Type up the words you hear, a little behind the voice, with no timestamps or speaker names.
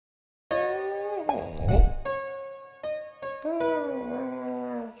Okay,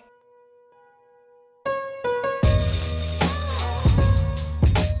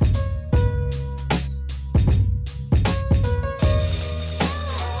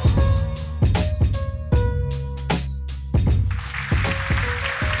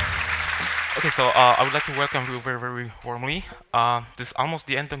 so I would like to welcome you very, very warmly. This is almost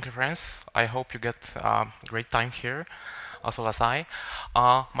the end of the conference. I hope you get a great time here, as well as I.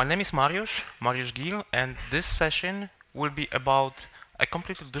 My name is Mariusz Gil, and this session will be about a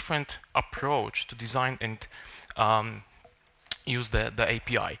completely different approach to design and use the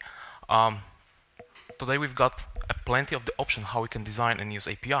API. Today we've got plenty of the option how we can design and use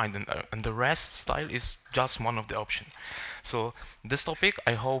API, and the REST style is just one of the options. So this topic,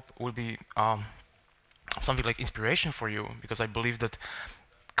 I hope, will be something like inspiration for you, because I believe that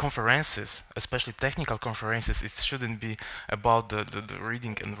conferences, especially technical conferences, it shouldn't be about the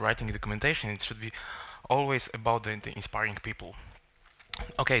reading and writing documentation. It should be always about the inspiring people.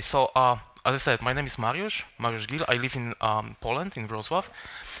 Okay, so as I said, my name is Mariusz Gil. I live in Poland, in Wrocław,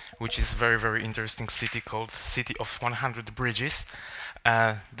 which is a very, very interesting city called City of 100 Bridges.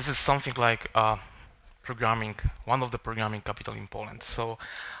 This is something like programming, one of the programming capital in Poland. So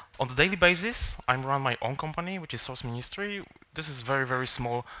on the daily basis, I run my own company, which is Source Ministry. This is very, very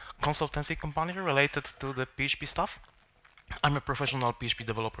small consultancy company related to the PHP stuff. I'm a professional PHP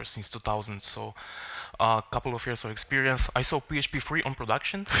developer since 2000, so a couple of years of experience. I saw PHP 3 on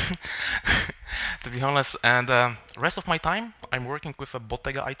production, to be honest, and rest of my time, I'm working with a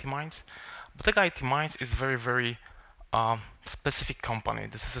Bottega IT Minds. Bottega IT Minds is very, very specific company.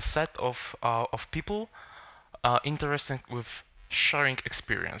 This is a set of people interested with sharing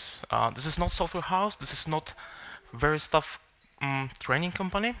experience. This is not software house. This is not very stuff training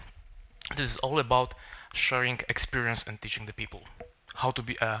company. This is all about sharing experience and teaching the people how to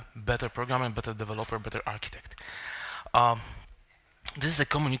be a better programmer, better developer, better architect. This is a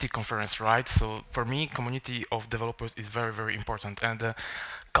community conference, right? So for me, community of developers is very, very important. And a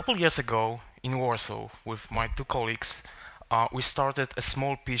couple years ago in Warsaw with my two colleagues, we started a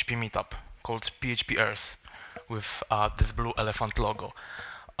small PHP meetup called PHP Earth with this blue elephant logo.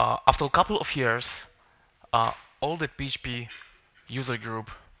 After a couple of years, all the PHP user group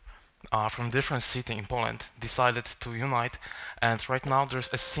from different cities in Poland decided to unite, and right now there's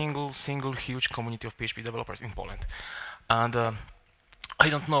a single huge community of PHP developers in Poland. And I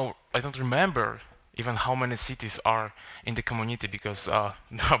don't remember even how many cities are in the community, because there are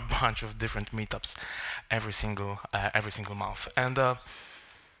a bunch of different meetups every single month. And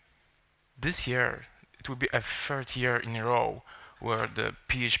this year it will be a third year in a row where the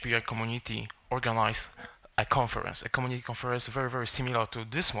PHP community organized a conference, a community conference very, very similar to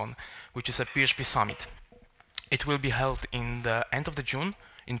this one, which is a PHP Summit. It will be held in the end of June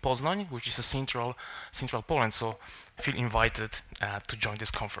in Poznań, which is a central Poland, so feel invited to join this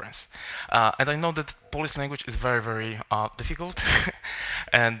conference. And I know that Polish language is very, very difficult,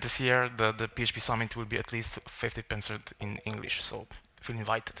 and this year the PHP Summit will be at least 50% in English, so feel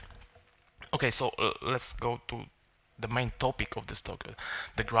invited. Okay, so let's go to the main topic of this talk,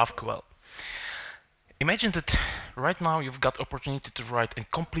 the GraphQL. Imagine that right now you've got opportunity to write a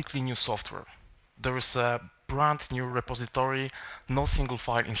completely new software. There is a brand new repository, no single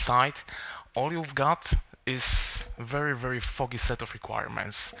file inside. All you've got is a very, very foggy set of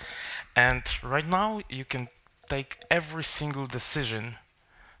requirements. And right now you can take every single decision,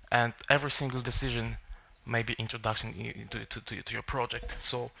 and every single decision may be introduction to your project.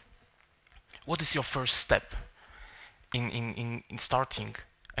 So what is your first step in starting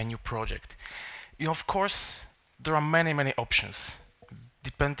a new project? Of course, there are many options,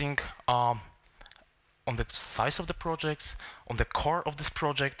 depending on the size of the projects, on the core of this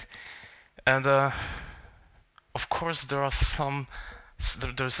project, and of course there are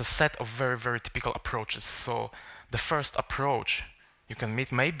there's a set of very, very typical approaches. So the first approach you can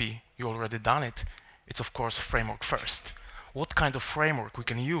meet, maybe you already done it, it's of course framework first. What kind of framework we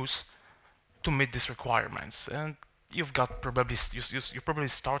can use to meet these requirements? And you've got you probably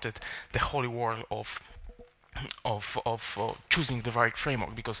started the holy war of choosing the right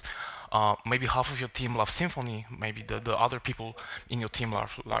framework, because maybe half of your team loves Symfony, maybe the other loves in your team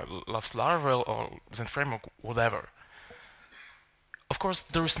loves Laravel or Zen framework, whatever. Of course,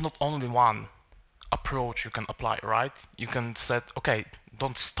 there is not only one approach you can apply, right? You can say, okay,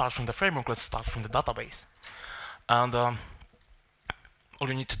 don't start from the framework, let's start from the database. And all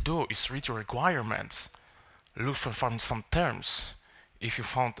you need to do is read your requirements, look for some terms. If you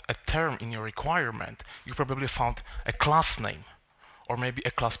found a term in your requirement, you probably found a class name or maybe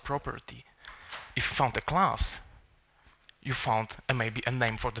a class property. If you found a class, you found maybe a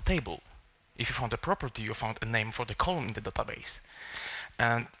name for the table. If you found a property, you found a name for the column in the database.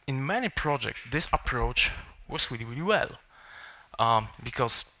 And in many projects, this approach works really, really well.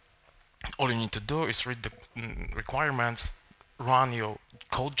 Because all you need to do is read the requirements, run your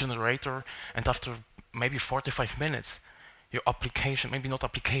code generator, and after maybe 45 minutes, your application, maybe not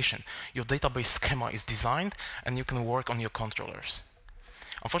application, your database schema is designed and you can work on your controllers.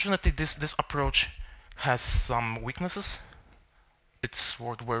 Unfortunately, this approach has some weaknesses. It's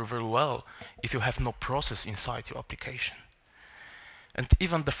worked very, very well if you have no process inside your application. And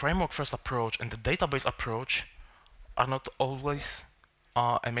even the framework first approach and the database approach are not always,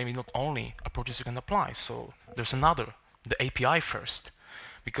 and maybe not only, approaches you can apply. So there's another, the API first,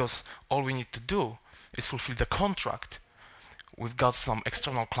 because all we need to do is fulfill the contract. We've got some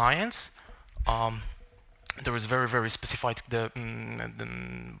external clients. There is very, very specified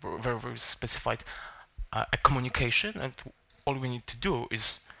a communication, and all we need to do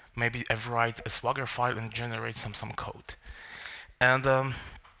is maybe write a Swagger file and generate some code. And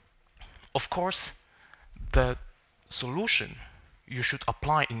of course, the solution you should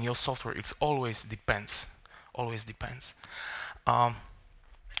apply in your software, it always depends. Always depends.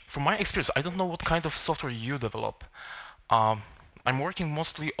 From my experience, I don't know what kind of software you develop. I'm working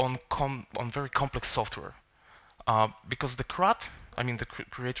mostly on very complex software because the CRUD, I mean the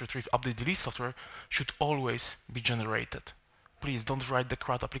create, retrieve, update, delete software should always be generated. Please don't write the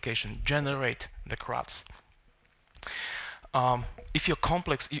CRUD application. Generate the CRUDs. If you're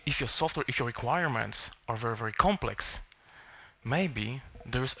complex, if your software, if your requirements are very, very complex, maybe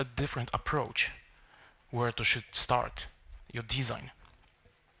there is a different approach where to should start your design.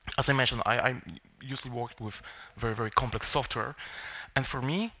 As I mentioned, I usually worked with very, very complex software, and for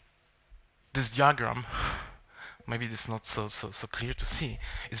me, this diagram, maybe it's not so clear to see,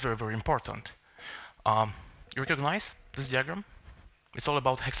 is very, very important. You recognize this diagram? It's all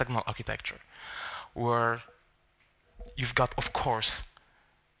about hexagonal architecture, where you've got, of course,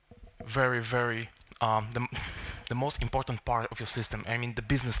 very, very the most important part of your system. I mean, the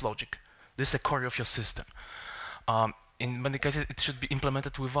business logic. This is a core of your system. In many cases, it should be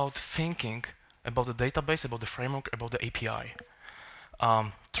implemented without thinking about the database, about the framework, about the API.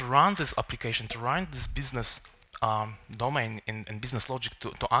 To run this application, to run this business domain and business logic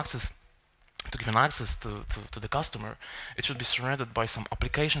to give an access to the customer, it should be surrounded by some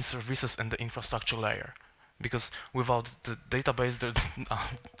application services and the infrastructure layer. Because without the database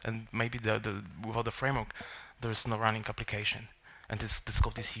and maybe without the framework, there is no running application, and this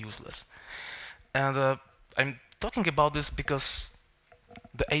code is useless. And I'm talking about this because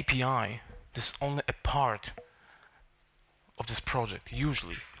the API is only a part of this project,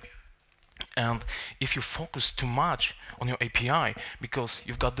 usually. And if you focus too much on your API, because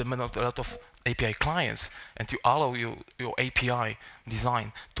you've got a lot of API clients, and you allow your API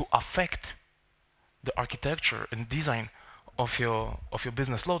design to affect the architecture and design of your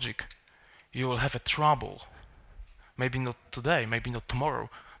business logic, you will have a trouble. Maybe not today, maybe not tomorrow,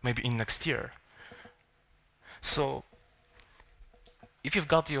 maybe in next year. So if you've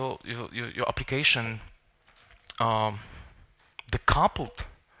got your application decoupled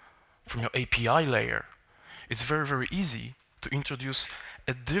from your API layer, it's very, very easy to introduce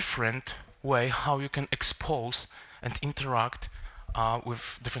a different way how you can expose and interact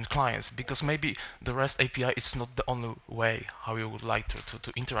with different clients, because maybe the REST API is not the only way how you would like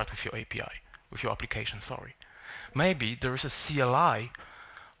to interact with your API, with your application, sorry. Maybe there is a CLI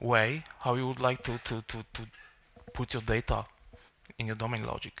way how you would like to put your data in your domain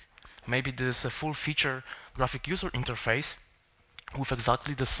logic. Maybe there's a full feature graphic user interface with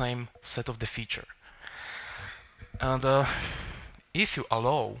exactly the same set of the feature. And if you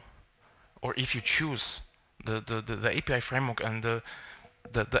allow, or if you choose the API framework and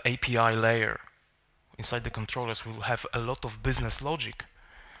the API layer inside the controllers will have a lot of business logic,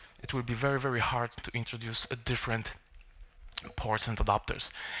 it will be very, very hard to introduce a different ports and adapters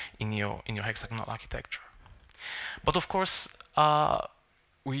in your hexagonal architecture. But of course,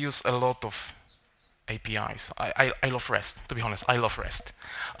 we use a lot of APIs. I love REST, to be honest. I love REST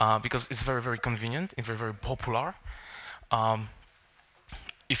because it's very, very convenient and very, very popular.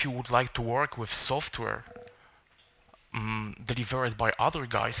 If you would like to work with software delivered by other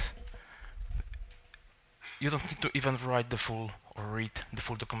guys, you don't need to even write the full or read the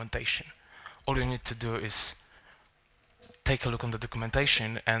full documentation. All you need to do is take a look on the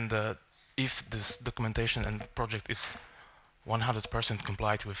documentation, and if this documentation and project is 100%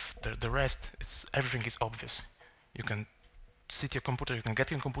 complied with the rest, everything is obvious. You can sit your computer, you can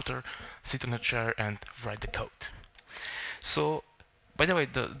get your computer, sit on a chair and write the code. So, by the way,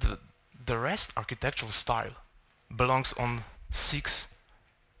 the REST architectural style belongs on 6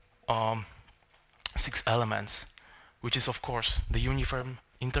 6 elements, which is of course the uniform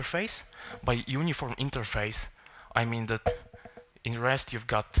interface. By uniform interface, I mean that in REST you've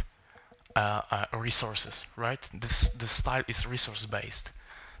got resources, right? The style is resource based.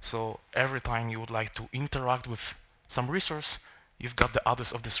 So every time you would like to interact with some resource, you've got the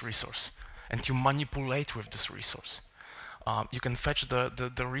address of this resource, and you manipulate with this resource. You can fetch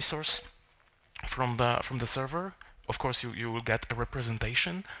the resource from the server. Of course, you will get a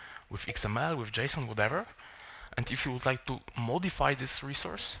representation with XML, with JSON, whatever. And if you would like to modify this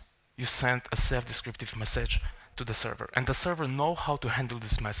resource, you send a self-descriptive message to the server, and the server knows how to handle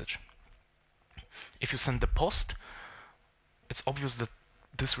this message. If you send the post, it's obvious that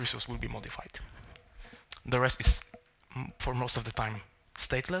this resource will be modified. The rest is, for most of the time,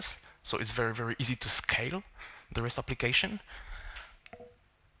 stateless, so it's very, very easy to scale the REST application.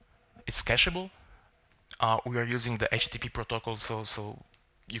 It's cacheable. We are using the HTTP protocol, so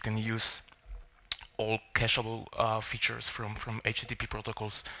you can use all cacheable features from HTTP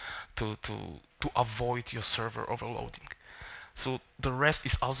protocols to avoid your server overloading. So the rest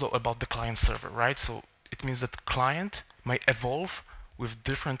is also about the client server, right? So it means that the client may evolve with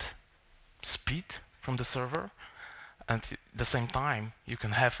different speed from the server, and at the same time you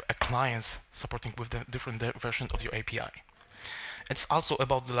can have a client supporting with the different version of your API. It's also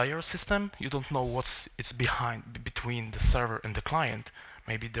about the layer system. You don't know what's between the server and the client.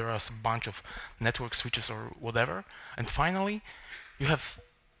 Maybe there are a bunch of network switches or whatever. And finally, you have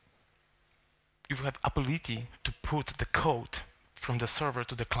ability to put the code from the server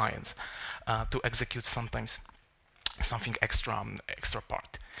to the clients to execute sometimes something extra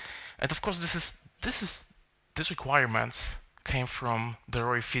part. And of course, these requirements came from the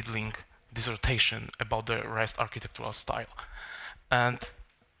Roy Fielding dissertation about the REST architectural style. And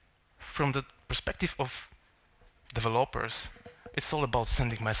from the perspective of developers, it's all about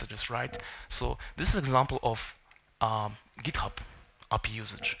sending messages, right? So this is an example of GitHub API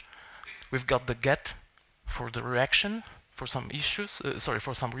usage. We've got the get for the reaction for some issues,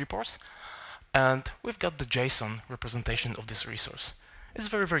 for some reports, and we've got the JSON representation of this resource. It's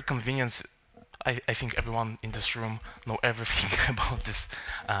very, very convenient. I think everyone in this room know everything about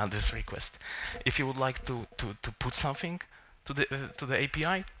this request. If you would like to put something to the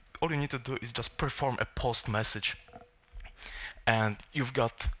API, all you need to do is just perform a post message, and you've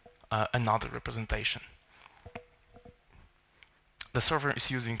got another representation. The server is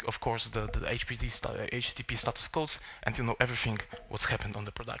using, of course, the HTTP status codes, and you know everything what's happened on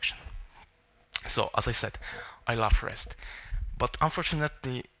the production. So, as I said, I love REST, but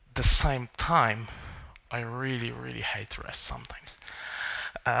unfortunately, at the same time, I really, really hate REST sometimes.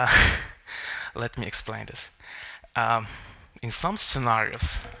 Let me explain this. In some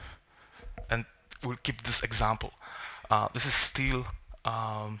scenarios, and we'll keep this example. This is still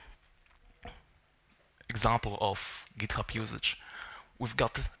example of GitHub usage. We've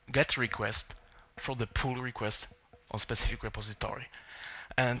got GET request for the pull request on specific repository,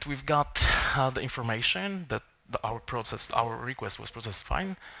 and we've got the information that our request was processed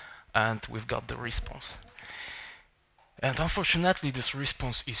fine, and we've got the response. And unfortunately, this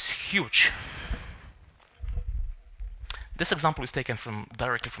response is huge. This example is taken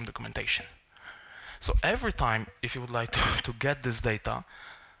directly from documentation. So every time, if you would like to get this data,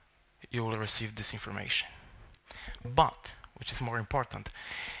 you will receive this information. But, which is more important,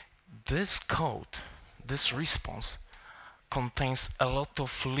 this code, this response, contains a lot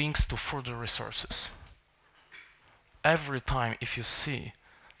of links to further resources. Every time if you see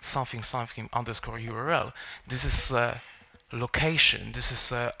something underscore URL, this is a location, this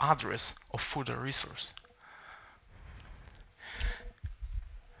is an address of further resource.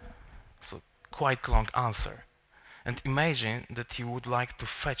 So quite long answer. And imagine that you would like to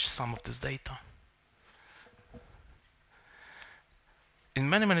fetch some of this data. In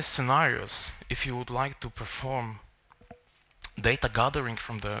many scenarios, if you would like to perform data gathering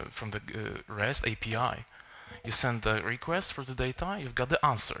from the REST API, you send the request for the data, you've got the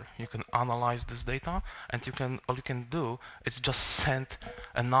answer. You can analyze this data, and all you can do is just send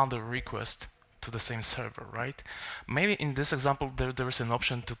another request to the same server, right? Maybe in this example there is an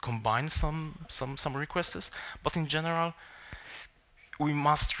option to combine some requests, but in general we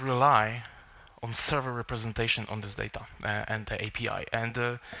must rely on server representation on this data and the API.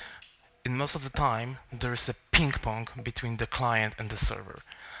 And in most of the time there is a ping pong between the client and the server.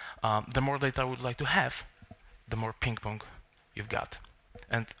 The more data I would like to have, the more ping pong you've got.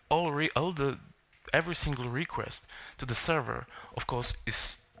 And every single request to the server, of course,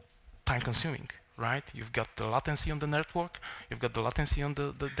 is time consuming, right? You've got the latency on the network, you've got the latency on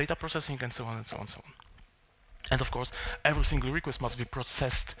the data processing, and so on and so on and so on. And of course, every single request must be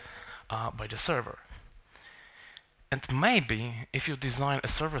processed by the server. And maybe if you design a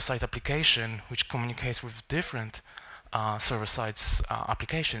server-side application which communicates with different server-side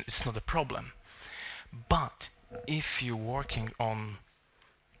application, it's not a problem. But if you're working on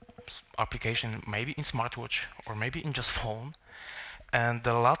application maybe in smartwatch or maybe in just phone, and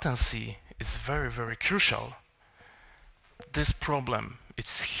the latency is very, very crucial, this problem,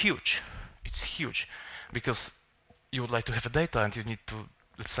 it's huge. It's huge because you would like to have a data and you need to,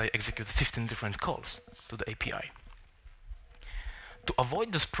 let's say, execute 15 different calls to the API. To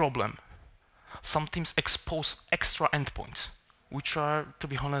avoid this problem, some teams expose extra endpoints, which are, to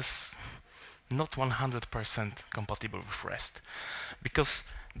be honest, not 100% compatible with REST. Because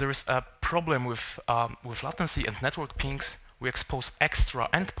there is a problem with latency and network pings, we expose extra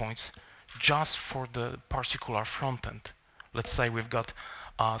endpoints just for the particular frontend. Let's say we've got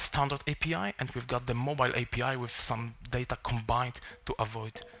a standard API and we've got the mobile API with some data combined to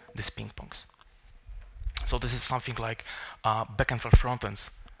avoid these ping pongs. So this is something like backend for frontends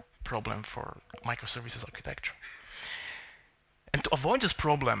problem for microservices architecture. And to avoid this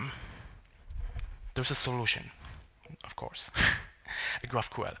problem, there's a solution, of course, a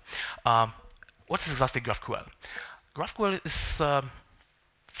GraphQL. What is exactly GraphQL? GraphQL is a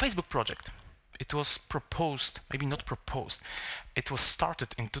Facebook project. It was proposed, maybe not proposed, it was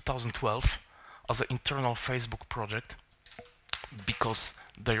started in 2012 as an internal Facebook project because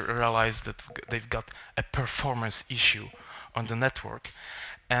they realized that they've got a performance issue on the network.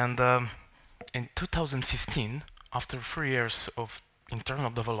 And in 2015, after 3 years of internal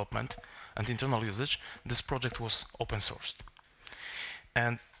development and internal usage, this project was open sourced.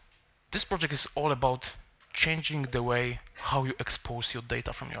 And this project is all about changing the way how you expose your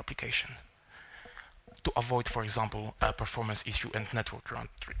data from your application to avoid, for example, a performance issue and network round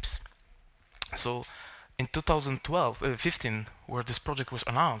trips. So in 2015, where this project was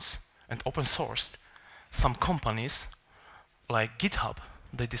announced and open sourced, some companies like GitHub,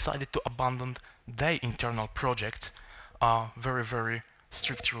 they decided to abandon their internal project, very, very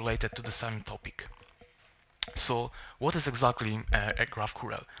strictly related to the same topic. So what is exactly a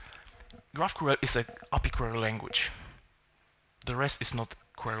GraphQL? GraphQL is an API query language. The rest is not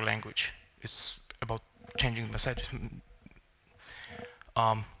query language. It's about changing messages.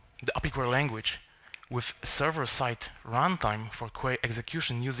 The API query language with server-side runtime for query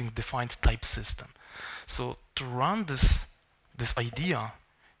execution using defined type system. So to run this idea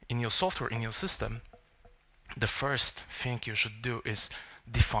in your software, in your system, the first thing you should do is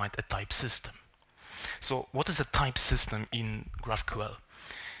define a type system. So what is a type system in GraphQL?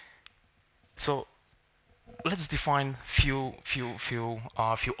 So let's define few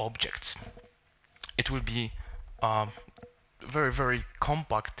objects. It will be very, very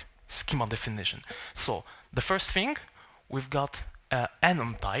compact schema definition. So the first thing, we've got an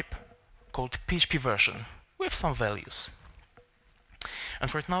enum type called PHP version with some values.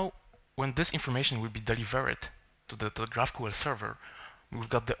 And right now, when this information will be delivered to the GraphQL server, we've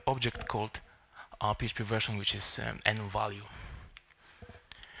got the object called PHP version, which is enum value.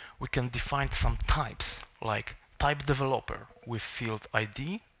 We can define some types, like type developer with field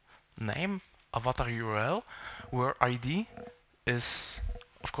ID, name, avatar URL, where ID is,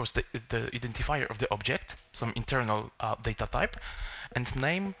 of course, the identifier of the object, some internal data type, and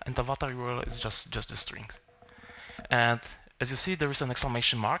name and avatar URL is just the strings. And as you see, there is an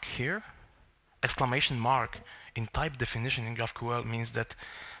exclamation mark here. Exclamation mark in type definition in GraphQL means that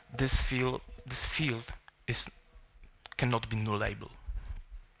this field cannot be nullable.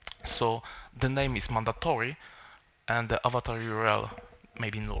 So the name is mandatory and the avatar URL may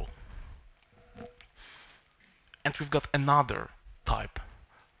be null. And we've got another type,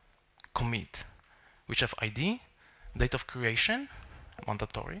 commit, which have ID, date of creation,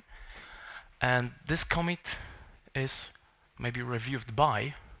 mandatory, and this commit is maybe reviewed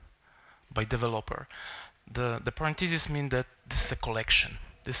by developer. The parentheses mean that this is a collection.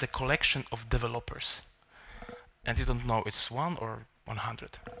 This is a collection of developers. And you don't know it's 1 or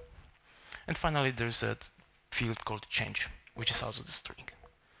 100. And finally, there's a field called change, which is also the string.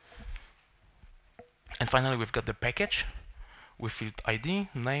 And finally, we've got the package with field ID,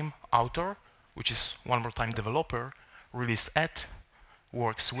 name, author, which is one more time developer, released at,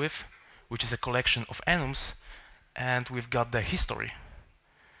 works with, which is a collection of enums, and we've got the history.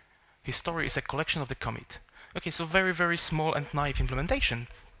 History is a collection of the commit. Okay, so very, very small and naive implementation,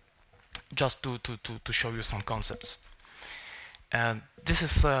 just to show you some concepts. And this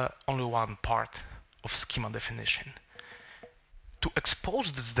is only one part of schema definition. To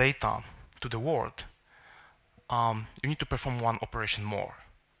expose this data to the world, you need to perform one operation more,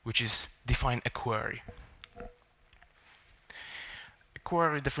 which is define a query. A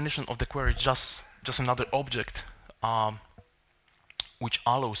query definition of the query is just another object which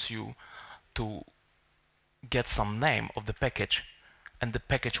allows you to get some name of the package, and the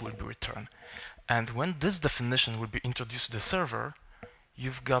package will be returned. And when this definition will be introduced to the server,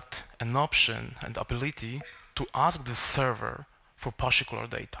 you've got an option and ability to ask the server for particular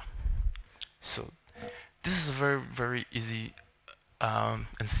data. So this is a very, very easy and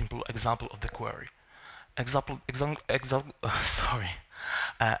simple example of the query. Exactly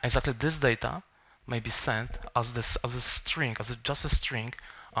this data may be sent as a string, just a string,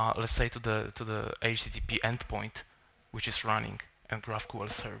 let's say to the HTTP endpoint, which is running a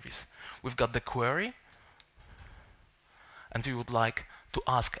GraphQL service. We've got the query, and we would like to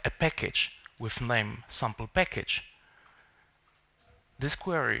ask a package with name sample package. This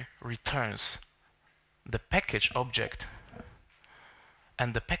query returns the package object,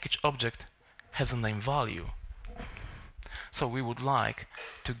 and the package object has a name value. So we would like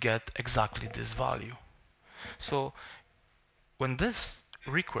to get exactly this value. So when this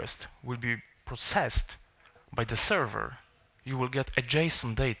request will be processed by the server, you will get a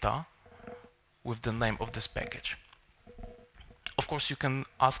JSON data with the name of this package. Of course, you can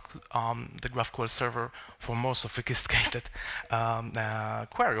ask the GraphQL server for more sophisticated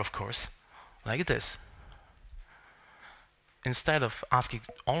query, of course, like this. Instead of asking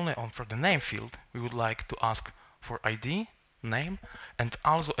only for the name field, we would like to ask for ID, name, and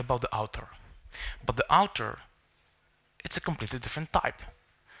also about the author. But the author, it's a completely different type.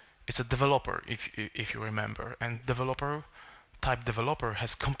 It's a developer, if you remember, and type developer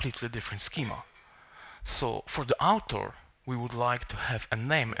has completely different schema. So for the author, we would like to have a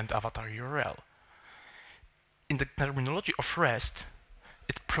name and avatar URL. In the terminology of REST,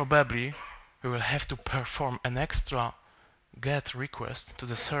 it probably we will have to perform an extra GET request to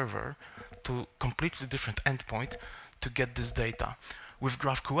the server to completely different endpoint to get this data. With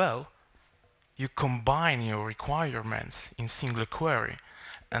GraphQL, you combine your requirements in single query,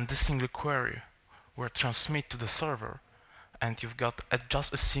 and this single query will transmit to the server, and you've got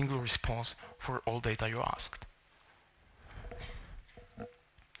just a single response for all data you asked.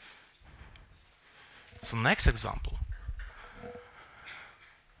 So next example,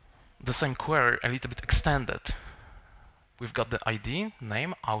 the same query a little bit extended. We've got the ID,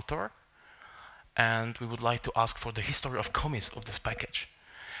 name, author, and we would like to ask for the history of commits of this package.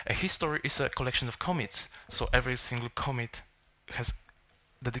 A history is a collection of commits, so every single commit has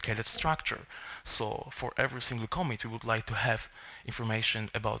dedicated structure. So for every single commit, we would like to have information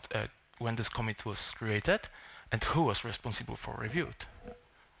about when this commit was created and who was responsible for review it.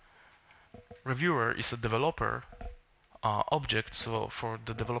 Reviewer is a developer object, so for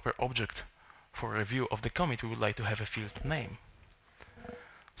the developer object for review of the commit, we would like to have a field name.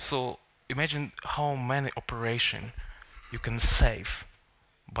 So imagine how many operations you can save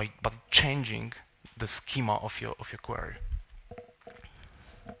by changing the schema of your query.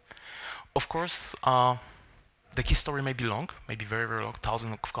 Of course, the history may be long, maybe very, very long,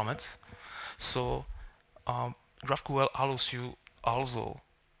 thousands of comments. So GraphQL allows you also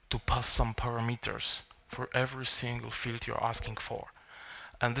to pass some parameters for every single field you're asking for.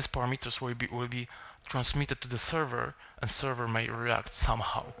 And these parameters will be transmitted to the server, and server may react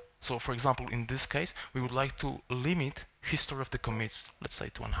somehow. So for example, in this case, we would like to limit history of the commits, let's say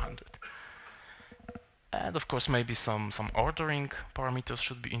to 100. And of course, maybe some ordering parameters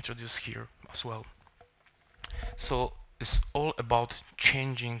should be introduced here as well. So it's all about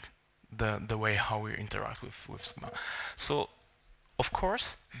changing the way how we interact with schema. So of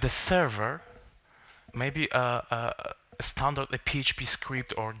course, the server may be a standard PHP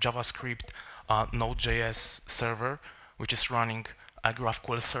script or JavaScript Node.js server, which is running a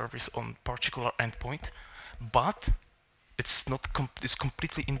GraphQL service on particular endpoint, but it's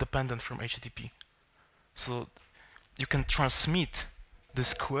completely independent from HTTP. So you can transmit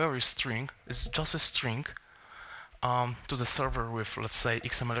this query string, it's just a string, to the server with, let's say,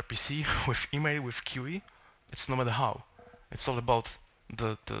 XML-RPC, with email, with QE. It's no matter how. It's all about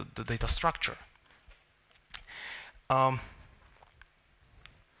the data structure. In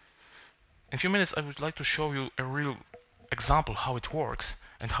a few minutes, I would like to show you a real example how it works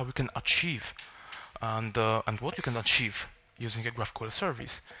and how we can achieve and what you can achieve using a GraphQL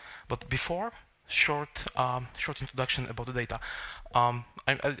service. But before, short introduction about the data. I'm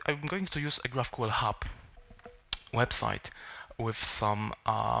going to use a GraphQL Hub website with some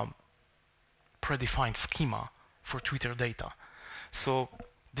predefined schema for Twitter data. So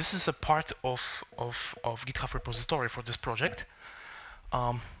this is a part of GitHub repository for this project.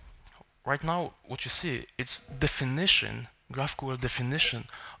 Right now, what you see, it's definition, GraphQL definition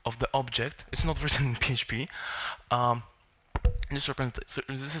of the object. It's not written in PHP. This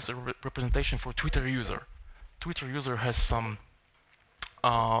is a representation for Twitter user. Twitter user has some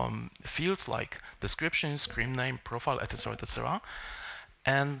fields like description, screen name, profile, etc., etc.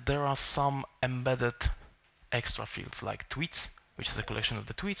 And there are some embedded extra fields like tweets, which is a collection of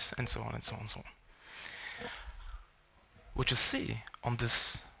the tweets, and so on and so on and so on. What you see on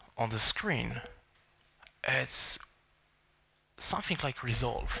the screen, it's something like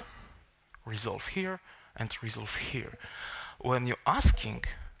resolve. Resolve here and resolve here. When you're asking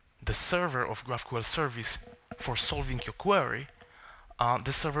the server of GraphQL service for solving your query,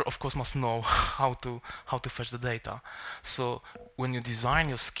 the server of course must know how to fetch the data. So when you design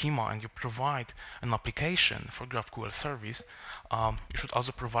your schema and you provide an application for GraphQL service, you should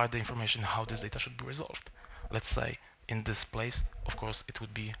also provide the information how this data should be resolved. Let's say in this place, of course, it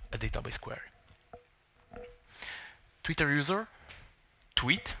would be a database query. Twitter user,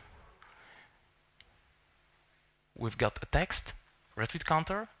 tweet. We've got a text, retweet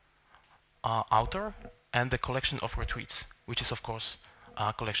counter, author, and the collection of retweets, which is of course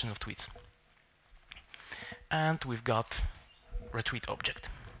a collection of tweets. And we've got retweet object.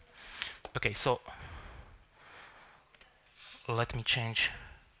 Okay, so let me change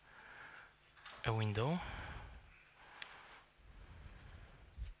a window.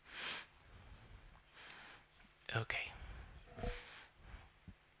 Okay.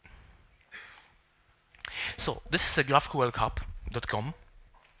 So this is a GraphQLCap.com,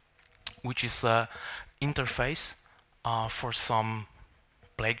 which is an interface for some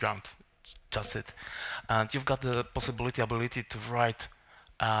playground. That's it. And you've got the ability to write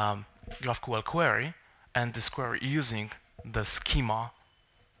GraphQL query, and this query using the schema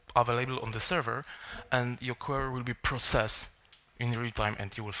available on the server, and your query will be processed in real time,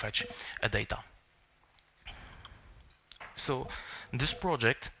 and you will fetch a data. So this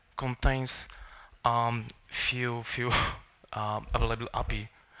project contains few available API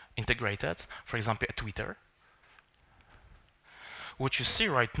integrated, for example, a Twitter. What you see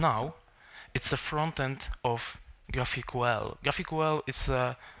right now, it's a front end of GraphQL. GraphQL is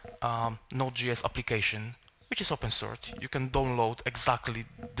a Node.js application, which is open source. You can download exactly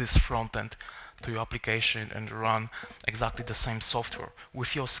this front end to your application and run exactly the same software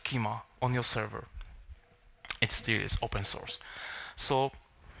with your schema on your server. It still is open source. So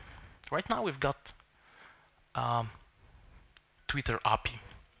right now we've got Twitter API.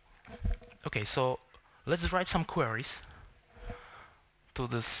 Okay, so let's write some queries to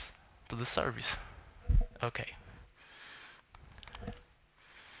the service. Okay.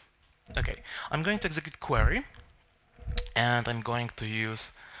 Okay, I'm going to execute query, and I'm going to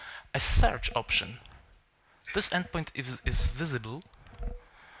use a search option. This endpoint is visible.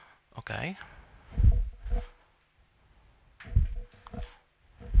 Okay.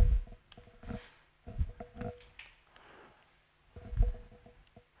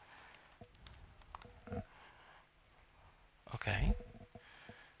 Okay.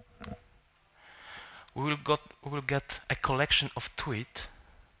 We will get a collection of tweets,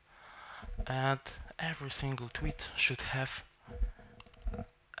 and every single tweet should have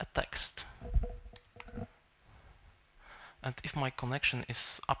a text. And if my connection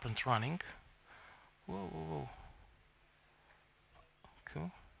is up and running, whoa.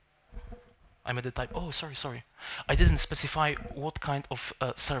 Cool. I made a type. Oh, sorry. I didn't specify what kind of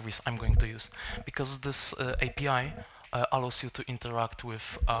service I'm going to use, because this API allows you to interact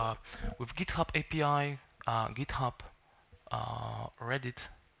with GitHub API, GitHub, Reddit,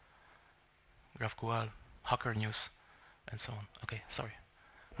 GraphQL, Hacker News, and so on. Okay, sorry,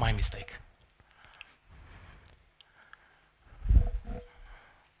 my mistake.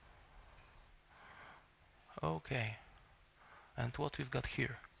 Okay, and what we've got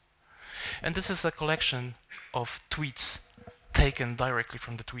here. And this is a collection of tweets taken directly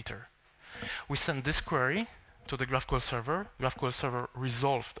from the Twitter. We send this query to the GraphQL server. GraphQL server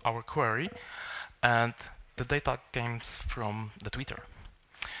resolved our query, and the data came from the Twitter.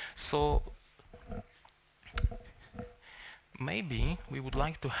 So maybe we would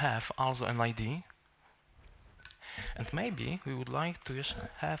like to have also an ID, and maybe we would like to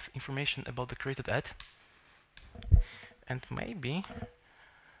have information about the created ad, and maybe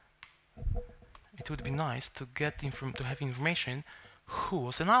it would be nice to have information who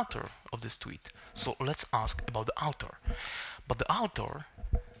was an author of this tweet. So let's ask about the author. But the author,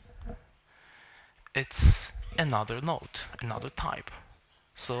 it's another node, another type.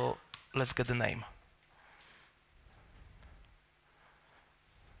 So let's get the name.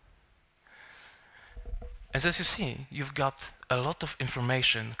 As you see, you've got a lot of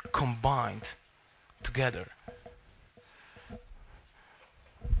information combined together.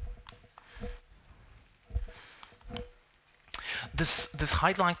 this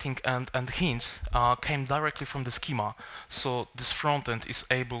highlighting and hints came directly from the schema. So this frontend is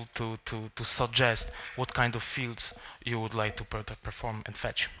able to suggest what kind of fields you would like to perform and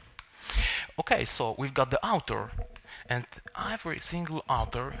fetch. Okay, so we've got the author, and every single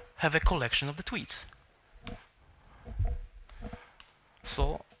author have a collection of the tweets.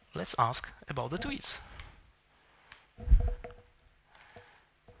 So let's ask about the tweets.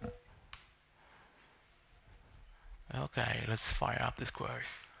 Okay, let's fire up this query.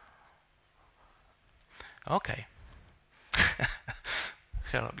 Okay.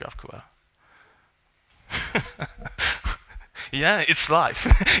 Hello, GraphQL. Yeah, it's live.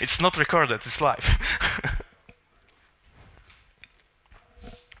 It's not recorded, it's live.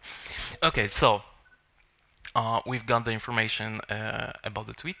 Okay, so we've got the information about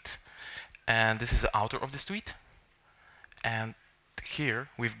the tweet, and this is the author of this tweet. And here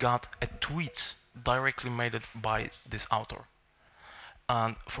we've got a tweet directly made by this author.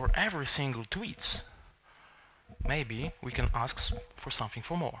 And for every single tweet, maybe we can ask for something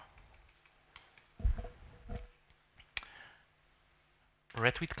for more.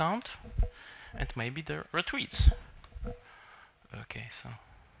 Retweet count, and maybe the retweets. Okay, so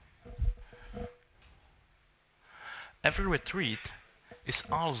every retweet is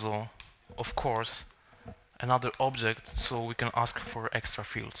also, of course, another object, so we can ask for extra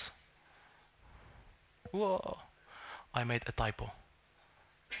fields. Whoa, I made a typo.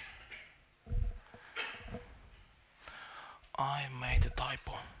 I made a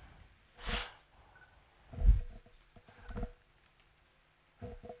typo.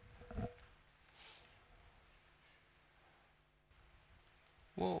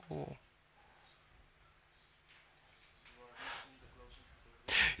 Whoa.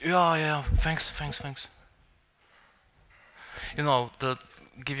 Yeah, thanks. You know, the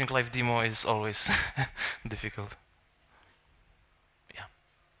giving live demo is always difficult. Yeah.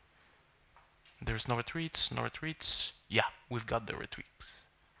 There's no retweets. Yeah, we've got the retweets.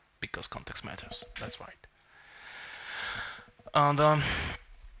 Because context matters, that's right. And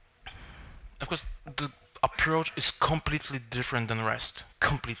of course, the approach is completely different than REST.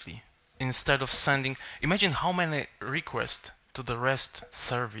 Completely. Instead of sending, imagine how many requests to the REST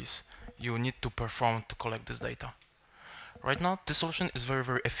service you need to perform to collect this data. Right now, this solution is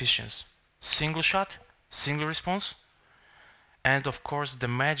very efficient. Single shot, single response, and of course the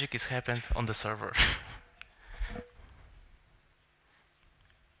magic is happened on the server.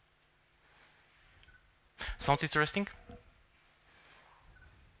 Sounds interesting?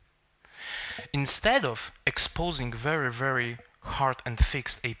 Instead of exposing very hard and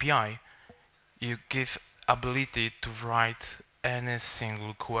fixed API, you give ability to write any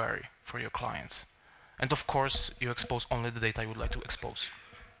single query for your clients. And of course, you expose only the data you would like to expose.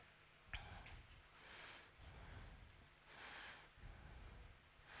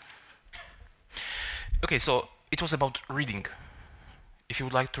 Okay, so it was about reading. If you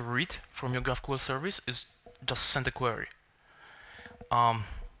would like to read from your GraphQL service, is just send a query.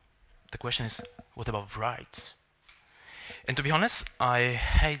 The question is, what about write? And to be honest, I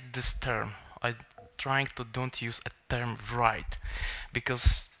hate this term. I'm trying to don't use a term write,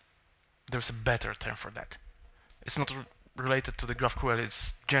 because there's a better term for that. It's not related to the GraphQL,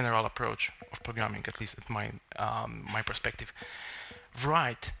 it's general approach of programming, at least at my perspective.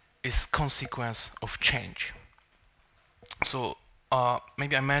 Write is consequence of change. So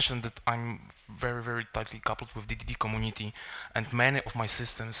maybe I mentioned that I'm very tightly coupled with the DDD community, and many of my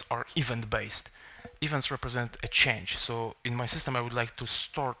systems are event-based. Events represent a change. So in my system, I would like to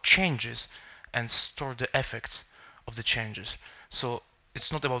store changes and store the effects of the changes. So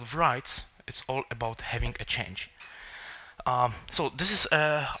it's not about writes, it's all about having a change. So this is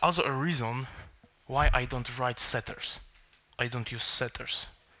also a reason why I don't write setters. I don't use setters.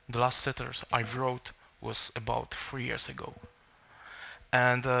 The last setters I wrote was about 3 years ago.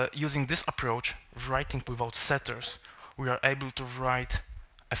 And using this approach, writing without setters, we are able to write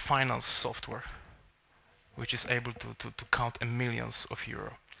a finance software, which is able to count in millions of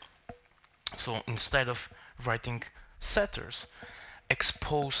euro. So instead of writing setters,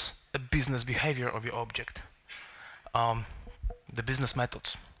 expose a business behavior of your object. The business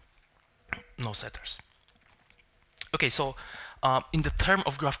methods, no setters. Okay, so in the term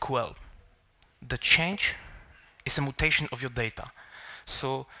of GraphQL, the change is a mutation of your data.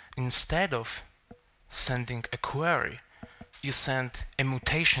 So instead of sending a query, you send a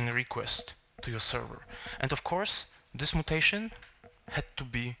mutation request to your server. And of course, this mutation had to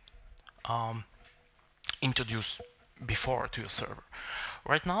be introduced before to your server.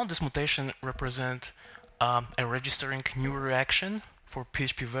 Right now, this mutation represents a registering new reaction for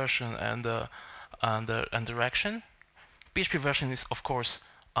PHP version and the reaction PHP version is, of course,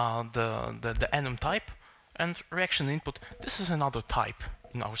 the enum type, and reaction input, this is another type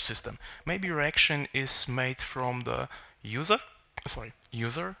in our system. Maybe reaction is made from the user,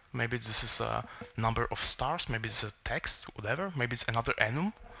 maybe this is a number of stars, maybe it's a text, whatever, maybe it's another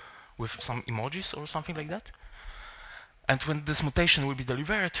enum with some emojis or something like that. And when this mutation will be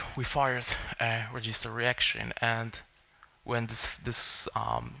delivered, we fired a register reaction, and when this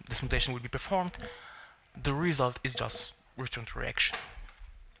mutation will be performed, the result is just returned reaction.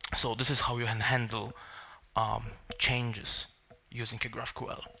 So this is how you can handle changes using a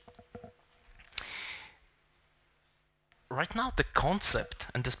GraphQL. Right now, the concept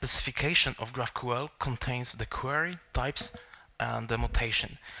and the specification of GraphQL contains the query types and the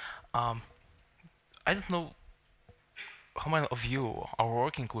mutation. I don't know how many of you are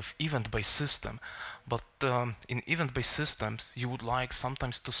working with event-based system, but in event-based systems, you would like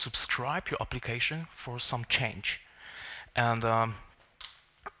sometimes to subscribe your application for some change. And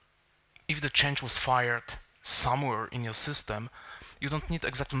if the change was fired somewhere in your system, you don't need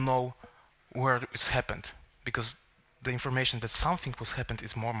exactly to know where it's happened, because the information that something was happened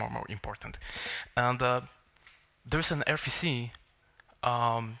is more important. And there's an RFC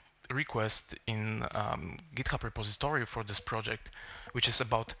request in GitHub repository for this project, which is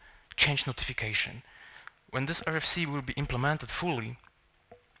about change notification. When this RFC will be implemented fully,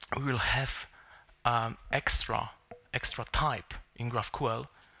 we will have extra type in GraphQL,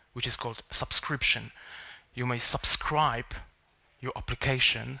 which is called subscription. You may subscribe your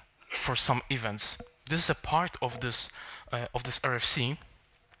application for some events. This is a part of this RFC.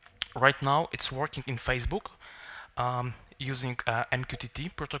 Right now, it's working in Facebook using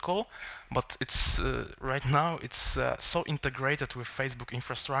MQTT protocol, but it's right now it's so integrated with Facebook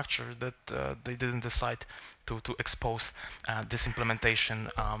infrastructure that they didn't decide to expose this implementation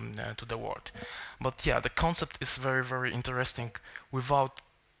to the world. But yeah, the concept is very interesting. Without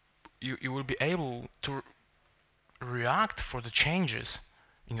you will be able to react for the changes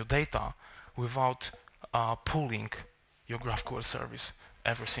in your data without pulling your GraphQL service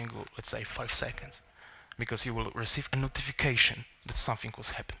every single, let's say, 5 seconds, because you will receive a notification that something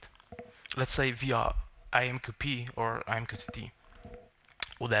was happened. Let's say via IMQP or IMQTT,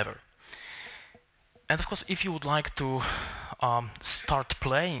 whatever. And of course, if you would like to start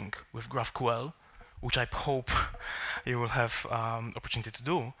playing with GraphQL, which I hope you will have opportunity to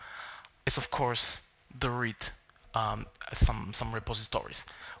do, is of course the read some repositories.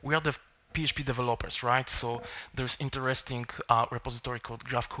 We are the PHP developers, right? So there's interesting repository called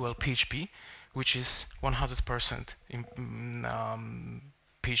GraphQL PHP, which is 100%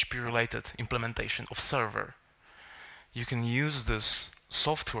 PHP related implementation of server. You can use this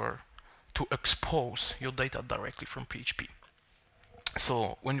software to expose your data directly from PHP.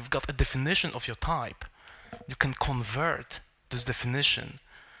 So when you've got a definition of your type, you can convert this definition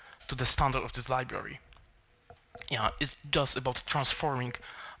to the standard of this library. Yeah, it's just about transforming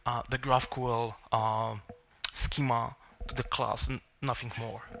the GraphQL schema to the class and nothing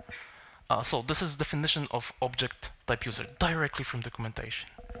more. So this is definition of object type user directly from documentation,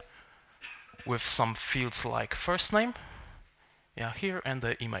 with some fields like first name, yeah, here, and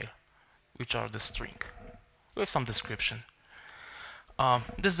the email, which are the string, with some description.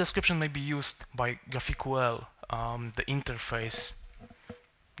 This description may be used by GraphQL, the interface,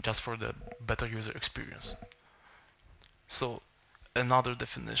 just for the better user experience. So another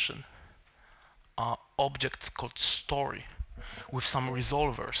definition, object called story, with some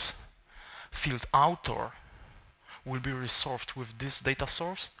resolvers. Field author will be resolved with this data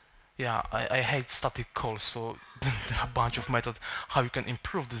source. Yeah, I hate static calls, so there are a bunch of methods how you can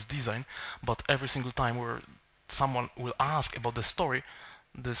improve this design, but every single time where someone will ask about the story,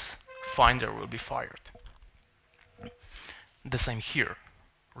 this finder will be fired. The same here,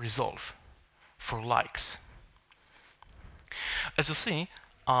 resolve for likes. As you see,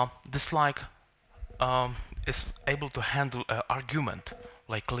 this like is able to handle an argument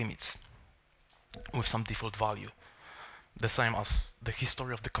like limits with some default value, the same as the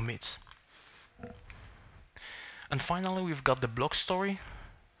history of the commits. And finally, we've got the block story.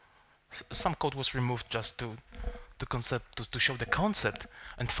 Some code was removed just to show the concept.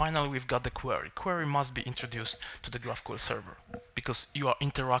 And finally, we've got the query. Query must be introduced to the GraphQL server because you are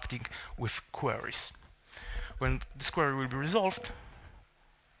interacting with queries. When this query will be resolved,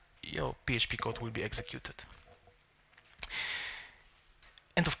 your PHP code will be executed.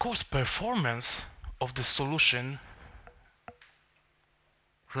 And of course, performance of the solution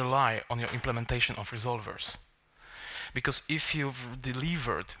rely on your implementation of resolvers. Because if you've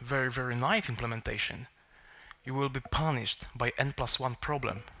delivered very naive implementation, you will be punished by n+1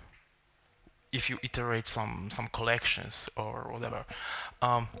 problem if you iterate some collections or whatever.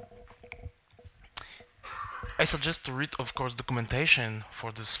 Um, I suggest to read, of course, documentation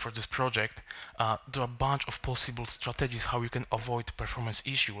for this project. There are a bunch of possible strategies how you can avoid performance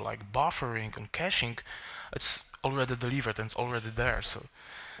issue, like buffering and caching. It's already delivered and it's already there, so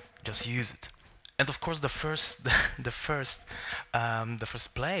just use it. And of course, the first the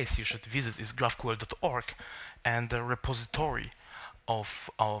first place you should visit is GraphQL.org and the repository of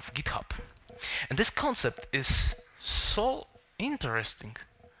GitHub. And this concept is so interesting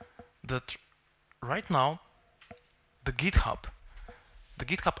that right now the GitHub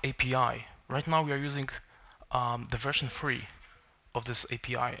API, right now we are using the version 3 of this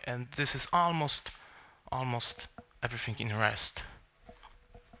API, and this is almost everything in REST.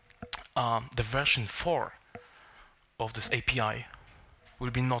 The version 4 of this API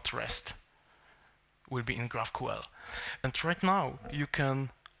will be not REST, will be in GraphQL. And right now you can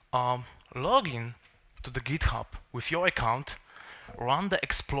log in to the GitHub with your account, run the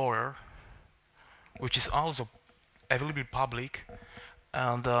Explorer, which is also available public,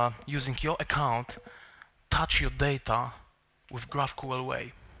 and using your account, touch your data with GraphQL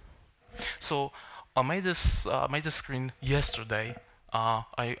way. So I made this screen yesterday.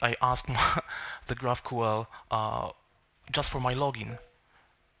 I asked the GraphQL just for my login,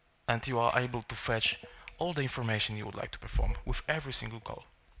 and you are able to fetch all the information you would like to perform with every single call,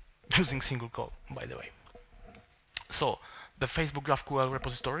 using single call, by the way. So the Facebook GraphQL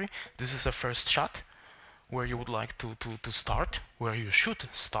repository, this is a first shot where you would like to start, where you should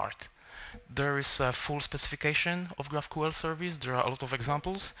start. There is a full specification of GraphQL service. There are a lot of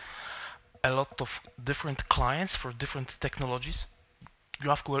examples, a lot of different clients for different technologies.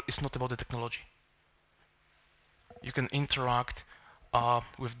 GraphQL is not about the technology. You can interact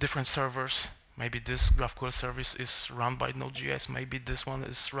with different servers. Maybe this GraphQL service is run by Node.js. Maybe this one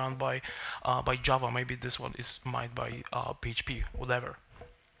is run by Java. Maybe this one is made by PHP, whatever.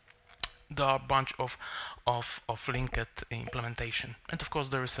 There are a bunch of linked implementation, and of course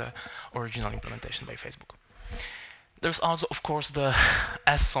there is a original implementation by Facebook. There's also, of course, the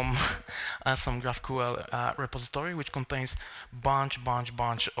awesome GraphQL repository, which contains bunch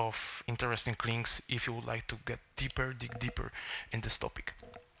of interesting links if you would like to get deeper, dig deeper in this topic,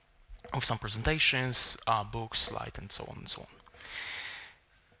 with some presentations, books, slides, and so on and so on.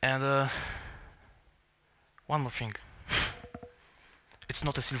 And one more thing, it's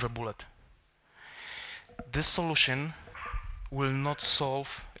not a silver bullet. This solution will not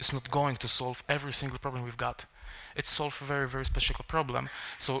solve, it's not going to solve every single problem we've got. It solves a very special problem.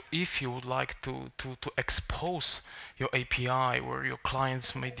 So if you would like to expose your API where your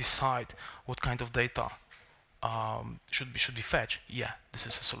clients may decide what kind of data should be fetched, yeah, this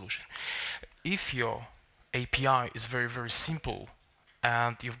is a solution. If your API is very simple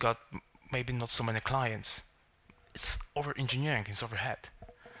and you've got maybe not so many clients, it's over engineering, it's overhead.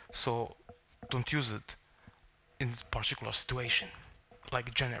 So don't use it in this particular situation,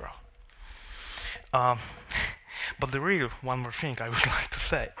 like general. But the real one more thing I would like to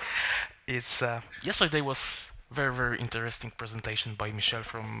say is yesterday was very interesting presentation by Michel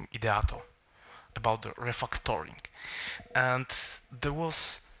from Ideato about the refactoring, and there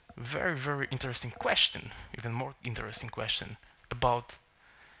was very interesting question, even more interesting question about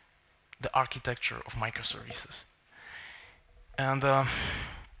the architecture of microservices. And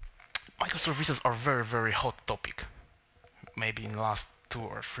microservices are very hot topic, maybe in the last 2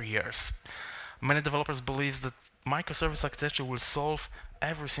 or 3 years. Many developers believe that microservice architecture will solve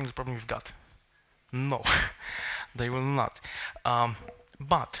every single problem you've got. No, they will not.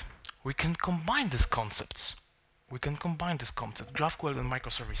 But we can combine these concepts. We can combine this concept, GraphQL and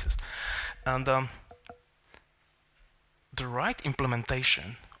microservices. And the right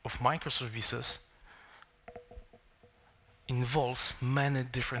implementation of microservices involves many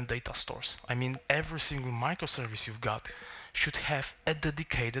different data stores. I mean, every single microservice you've got should have a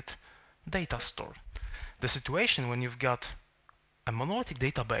dedicated data store. The situation when you've got a monolithic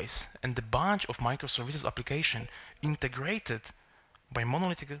database and a bunch of microservices application integrated by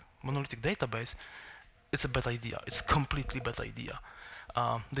monolithic database, it's a bad idea. It's completely bad idea.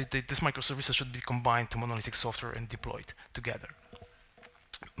 These microservices should be combined to monolithic software and deployed together.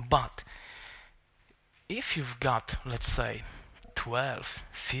 But if you've got, let's say, 12,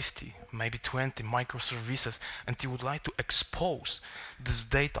 50, maybe 20 microservices, and you would like to expose this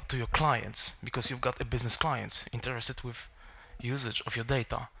data to your clients, because you've got a business clients interested with usage of your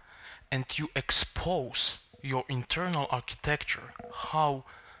data, and you expose your internal architecture, how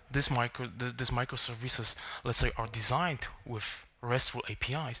these microservices, let's say, are designed with RESTful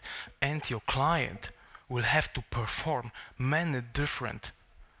APIs, and your client will have to perform many different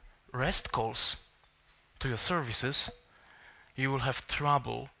REST calls to your services, you will have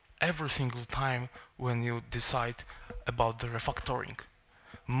trouble every single time when you decide about the refactoring.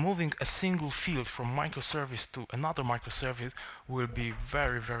 Moving a single field from microservice to another microservice will be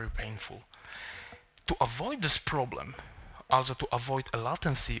very, very painful. To avoid this problem, also to avoid a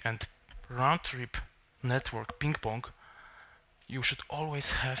latency and round-trip network ping-pong, you should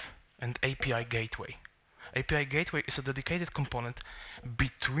always have an API gateway. API gateway is a dedicated component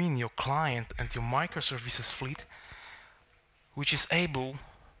between your client and your microservices fleet, which is able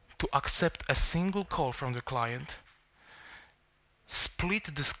to accept a single call from the client,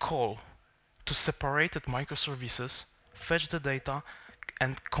 split this call to separated microservices, fetch the data,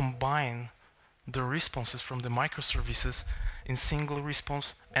 and combine the responses from the microservices in single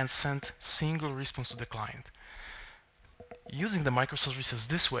response and send single response to the client. Using the microservices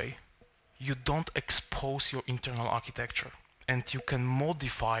this way, you don't expose your internal architecture, and you can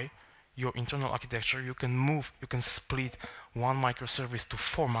modify your internal architecture. You can split one microservice to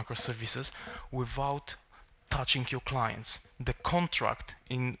 4 microservices without touching your clients. The contract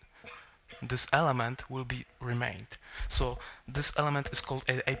in this element will be remained. So this element is called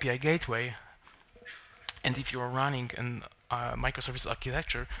an API gateway, and if you are running an microservice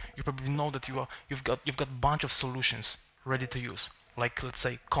architecture, you probably know that you've got a bunch of solutions ready to use, like let's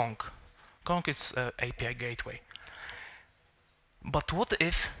say Conk. Conk is an API gateway. But what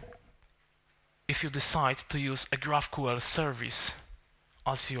if you decide to use a GraphQL service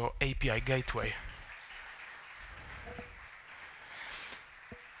as your API gateway?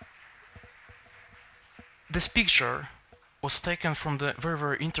 This picture was taken from the very,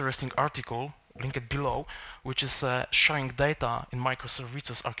 very interesting article linked below, which is showing data in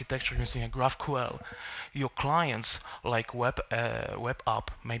microservices architecture using a GraphQL. Your clients, like web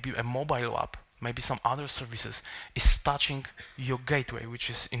app, maybe a mobile app, maybe some other services, is touching your gateway, which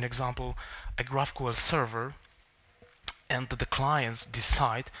is, in example, a GraphQL server, and the clients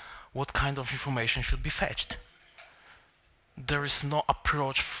decide what kind of information should be fetched. There is no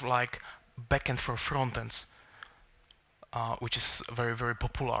approach like backend for frontends, which is a very, very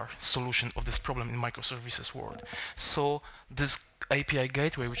popular solution of this problem in microservices world. So this API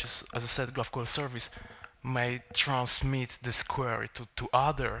gateway, which is, as I said, GraphQL service, may transmit this query to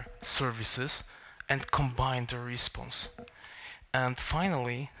other services and combine the response. And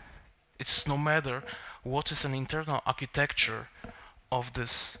finally, it's no matter what is an internal architecture of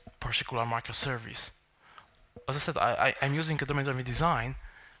this particular microservice. As I said, I'm using a domain-driven design,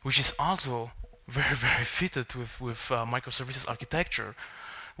 which is also very, very fitted with microservices architecture,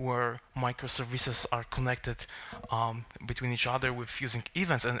 where microservices are connected between each other with using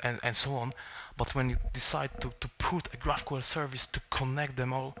events and so on. But when you decide to put a GraphQL service to connect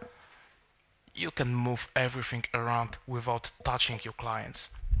them all, you can move everything around without touching your clients,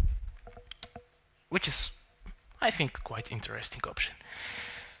 which is, I think, quite interesting option.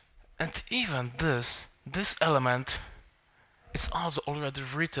 And even this element is also already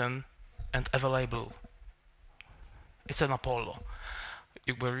written and available. It's an Apollo,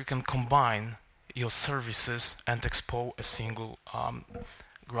 where you can combine your services and expose a single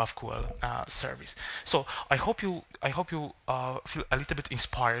GraphQL service. So I hope you feel a little bit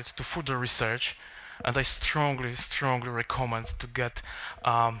inspired to further research, and I strongly recommend to get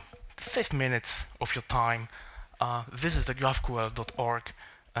 5 minutes of your time, visit the GraphQL.org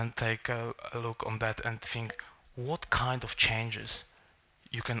and take a look on that and think what kind of changes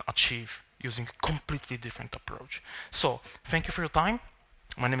you can achieve using a completely different approach. So thank you for your time.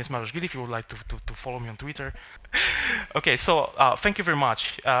 My name is Mariusz Gil, if you would like to follow me on Twitter. Okay, so thank you very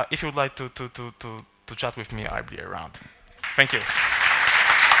much. If you would like to chat with me, I'll be around. Thank you.